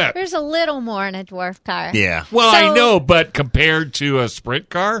I went. There's a little more in a dwarf car. Yeah. Well, So- I know, but compared to a sprint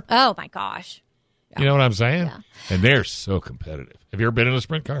car, Oh, my gosh. you know what I'm saying? Yeah. And they're so competitive. Have you ever been in a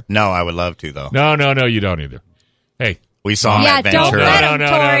sprint car? No, I would love to, though. No, you don't either. Hey, We saw him Yeah, at don't Ventura. let No, him, no,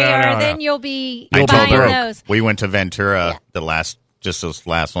 Tori, no, or no. then you'll be I told buying her those. we went to Ventura this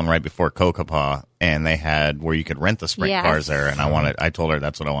last one right before Kokopah, and they had where you could rent the sprint Yes. cars there. And I told her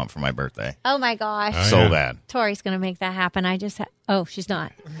that's what I want for my birthday. Oh, my gosh. Oh, So yeah. bad. Tori's going to make that happen. I just she's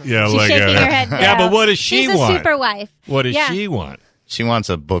not. Yeah, She's like shaking her head no. Yeah, but what does she She's want? a super wife. What does Yeah. she want? She wants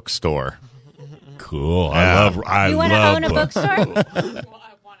a bookstore. Cool. Yeah. I You want to love own a books. bookstore?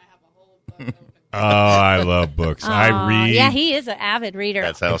 Oh, I love books. I Aw, read. Yeah, he is an avid reader.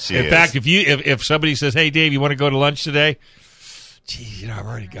 That's how she In is. fact, if somebody says, "Hey, Dave, you want to go to lunch today?" Gee, I've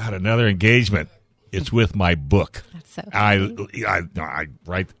already got another engagement. It's with my book. That's so I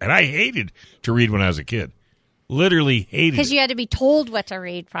write, and I hated to read when I was a kid. Literally hated Because it. you had to be told what to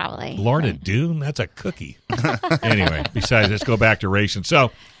read, probably. Lorna Doone, that's a cookie. Anyway, besides, let's go back to racing.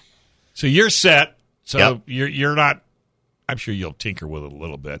 So you're set. So Yep. you're not. I'm sure you'll tinker with it a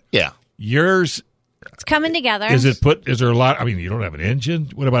little bit. Yeah. Yours It's coming together. is there a lot? I mean, you don't have an engine.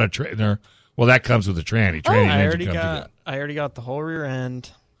 What about a tranny? Well, that comes with the tranny. Tranny and I engine already got the whole rear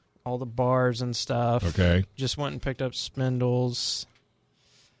end, all the bars and stuff. Okay. Just went and picked up spindles.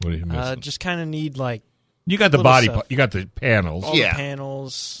 What are you missing? Just kind of need like You got the little body. stuff. You got the panels. all Yeah. the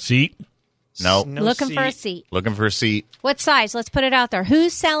panels. Seat. Nope. No Looking for a seat. seat. Looking for a seat. What size? Let's put it out there.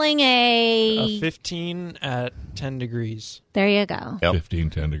 Who's selling A a... 15 at 10 degrees. There you go. Yep. 15,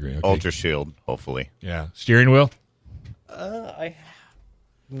 10 degree. Okay. Ultra Shield, hopefully. Yeah. Steering wheel.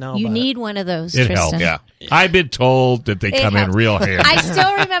 No, You but need one of those, It Tristan. helps. Yeah. I've been told that they It come in helps. real handy. I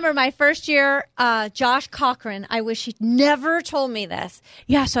still remember my first year, Josh Cochran. I wish he'd never told me this.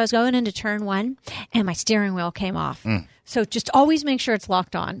 Yeah, so I was going into turn 1, and my steering wheel came off. So just always make sure it's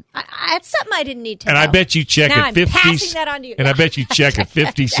locked on. It's something I didn't need to And know. I bet you check Now it I'm 50. passing that on to you. And I bet you check it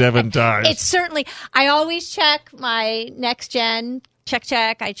 57 times. It's certainly. I always check my next gen.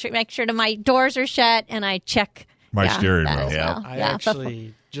 Check. I make sure that my doors are shut, and I check My steering that wheel. as well. I Yeah,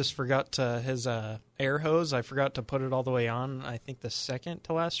 actually just forgot his air hose. I forgot to put it all the way on. I think the second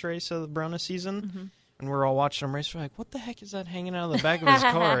to last race of the Brona season. Mm-hmm. And we're all watching him race. We're like, what the heck is that hanging out of the back of his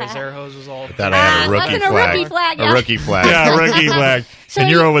car? His air hose was all... Thought I had a rookie wasn't a flag. rookie flag, A yeah. rookie flag. Yeah, rookie flag. So and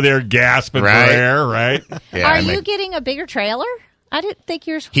you're you- over there gasping Right. for air, right? Yeah, Are I you mean, getting a bigger trailer? I didn't think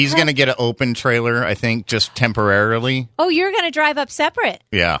yours. he's going to get an open trailer, I think, just temporarily. Oh, you're going to drive up separate.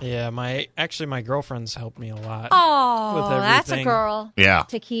 Yeah. Yeah, my girlfriend's helped me a lot. Oh, With that's a everything. girl Yeah.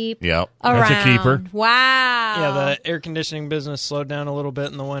 to keep Yep. around. That's a keeper. Wow. Yeah, the air conditioning business slowed down a little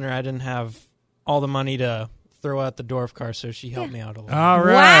bit in the winter. I didn't have all the money to throw out the dwarf car, so she helped me out a little. All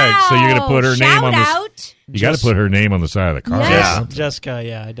right. So you're going to put her name on the... Shout You got to put her name on the side of the car. Yes. or Yeah. something. Jessica,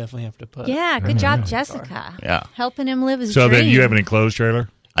 yeah, I definitely have to put. Yeah, good job, Jessica. Yeah. Helping him live his So dream. then you have an enclosed trailer?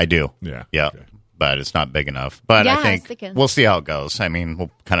 I do. Yeah. Yeah. Okay. But it's not big enough. But Yeah, I I was think thinking. we'll see how it goes. I mean, we'll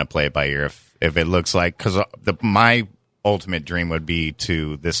kind of play it by ear if it looks like, because my ultimate dream would be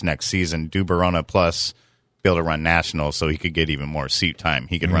to this next season do Verona Plus, be able to run nationals, so he could get even more seat time.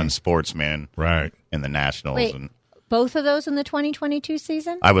 He could run sportsman Right. in the nationals, Wait. and Both of those in the 2022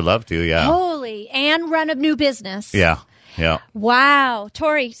 season? I would love to. Yeah, Holy. And run a new business. yeah, yeah. Wow.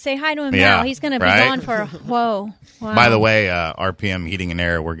 Tori, say hi to him Yeah, now. He's going to be right? gone for... Whoa. Wow. By the way, RPM Heating and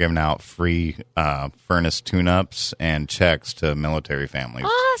Air, we're giving out free furnace tune-ups and checks to military families.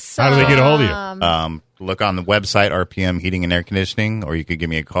 Awesome. How do they get a hold of you? Look on the website, RPM Heating and Air Conditioning, or you could give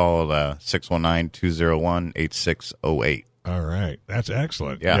me a call at 619-201-8608. All right. That's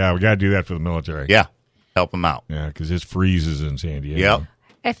excellent. Yeah. We got to do that for the military. Yeah. help him out. Yeah, because it freezes in San Diego. Yep.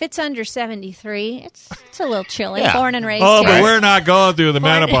 If it's under 73, it's a little chilly. Yeah. Born and raised Oh, here. but we're not going through the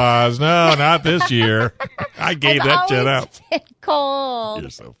menopause. No, not this year. I gave It's that shit always up. been cold.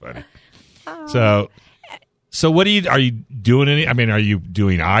 You're so funny. So what are you doing? Are you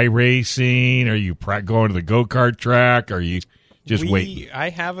doing iRacing? Are you going to the go-kart track? Are you just waiting? I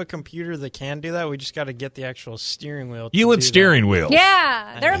have a computer that can do that. We just got to get the actual steering wheel. You and steering wheels.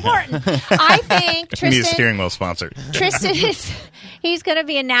 Yeah, they're important. I think We need a Tristan, steering wheel sponsor. he's going to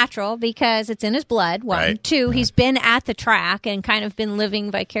be a natural because it's in his blood, one. Right. Two, he's been at the track and kind of been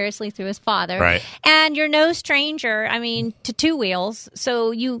living vicariously through his father. Right. And you're no stranger, to two wheels. So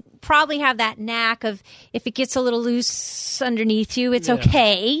you probably have that knack of if it gets a little loose underneath you, it's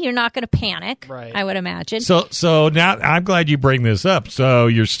okay. You're not going to panic, right. I would imagine. So now I'm glad you bring this up. So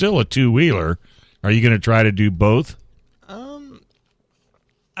you're still a two-wheeler. Are you going to try to do both?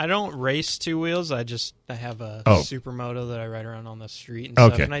 I don't race two wheels. I have a supermoto that I ride around on the street and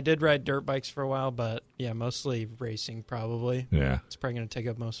stuff. And I did ride dirt bikes for a while, but yeah, mostly racing probably. Yeah. It's probably going to take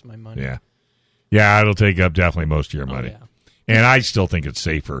up most of my money. Yeah. Yeah, it'll take up definitely most of your money. Yeah. And I still think it's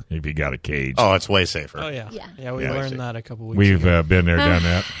safer if you got a cage. Oh, it's way safer. Oh, yeah. Yeah, we Yeah. learned that a couple weeks We've ago. been there, done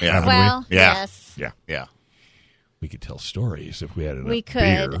that. Yeah. Well, yes. Yeah. We could tell stories if we had enough We could.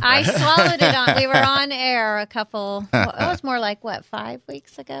 beer. I swallowed it we were on air it was more like, 5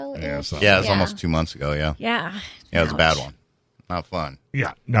 weeks ago? Yeah, it was almost 2 months ago, yeah. Yeah. Yeah, it was a bad one. Not fun.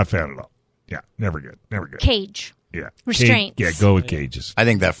 Yeah, not fan at all. Yeah, never good. Cage. Yeah. Restraints. Go with cages. I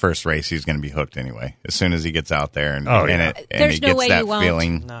think that first race he's going to be hooked anyway. As soon as he gets out there and There's he no gets way that you won't.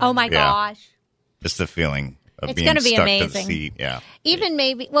 feeling. No. Oh, my gosh. Just the feeling of It's being gonna be stuck amazing. to the seat. Yeah. Even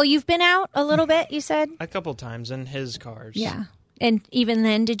maybe, you've been out a little bit, you said? A couple times in his cars. Yeah. And even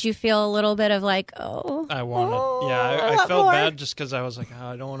then, did you feel a little bit of like, I felt bad just because I was like,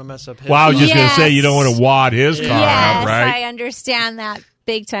 I don't want to mess up his. Well, I was just going to say you don't want to wad his car up, right? I understand that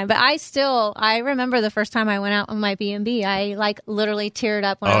big time. But I remember the first time I went out on my B&B, I literally teared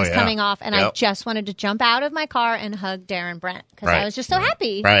up when I was coming off, and I just wanted to jump out of my car and hug Darren Brent because I was just so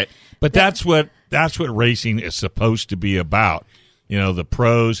happy. Right. But that's what racing is supposed to be about. The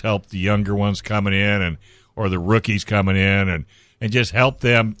pros help the younger ones coming in or the rookies coming in and just help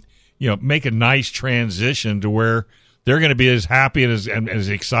them, make a nice transition to where they're going to be as happy and as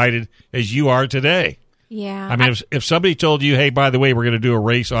excited as you are today. Yeah. If somebody told you, hey, by the way, we're going to do a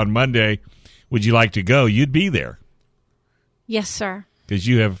race on Monday, would you like to go? You'd be there. Yes, sir. Because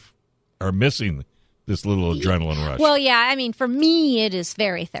you are missing this little adrenaline rush. Well, yeah. For me, it is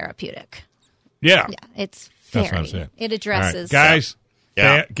very therapeutic. Yeah. Yeah. It's very. That's what I'm saying. It addresses. All right,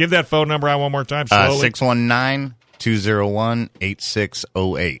 guys, give that phone number out one more time slowly. 619-201-8608.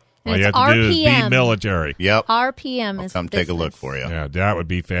 All you it's have to do is be RPM. military. Yep. RPM is come take a look for you. Yeah, that would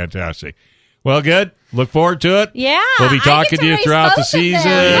be fantastic. Well, good. Look forward to it. Yeah. We'll be talking to you throughout the season.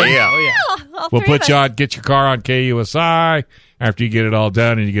 We'll put you on, get your car on KUSI after you get it all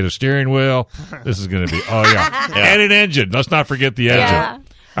done and you get a steering wheel. This is going to be, and an engine. Let's not forget the engine. Yeah.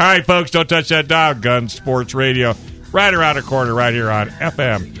 All right, folks, don't touch that dial. Gun Sports Radio, right around the corner, right here on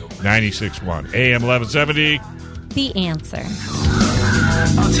FM 96.1, AM 1170. The answer.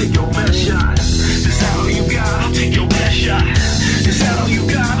 I'll take your best shot. Is that all you got? I'll take your best shot. Is that all you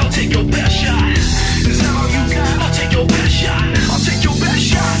got? I'll take your best shot. Is that all you got? I'll take your best shot. I'll take your best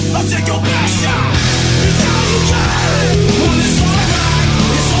shot. I'll take your best shot. Is that all you got? Well, it's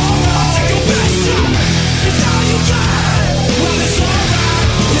alright. It's alright. I'll take your best shot. Is that all you got? Well, it's alright.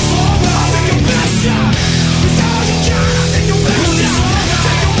 It's alright. I'll take your best shot. Is that all you got? I'll take your best shot. I'll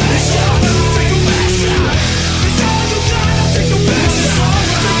take your best shot. I'll take your best shot. Is that all you got? I'll take your best shot.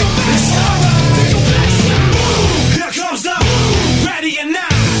 Here comes the ready or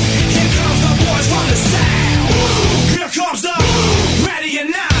not. Here comes the boys from the south. Here comes the ready or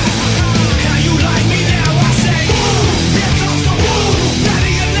not. How you like me now? I say. Here comes the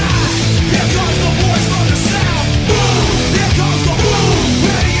ready or not. Here comes the boys from the south. Here comes the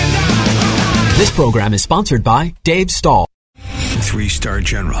ready or not. This program is sponsored by Dave Stahl. 3-star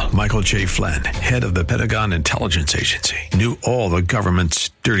General Michael J. Flynn, head of the Pentagon Intelligence Agency, knew all the government's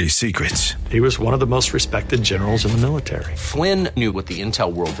dirty secrets. He was one of the most respected generals in the military. Flynn knew what the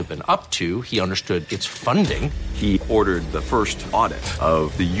intel world had been up to. He understood its funding. He ordered the first audit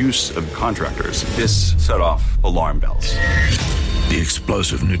of the use of contractors. This set off alarm bells. The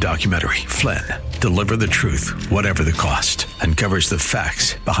explosive new documentary, Flynn, Deliver the Truth, Whatever the Cost, uncovers the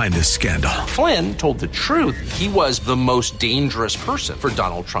facts behind this scandal. Flynn told the truth. He was the most dangerous person for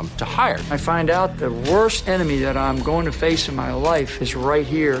Donald Trump to hire. I find out the worst enemy that I'm going to face in my life is right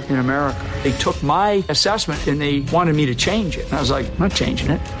here in America. They took my assessment and they wanted me to change it. And I was like, I'm not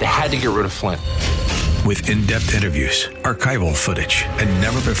changing it. They had to get rid of Flynn. With in-depth interviews, archival footage, and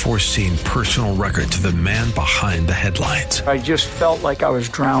never-before-seen personal records of the man behind the headlines. I just felt like I was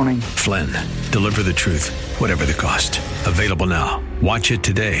drowning. Flynn, deliver the truth, whatever the cost. Available now. Watch it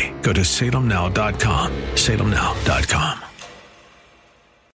today. Go to salemnow.com. salemnow.com.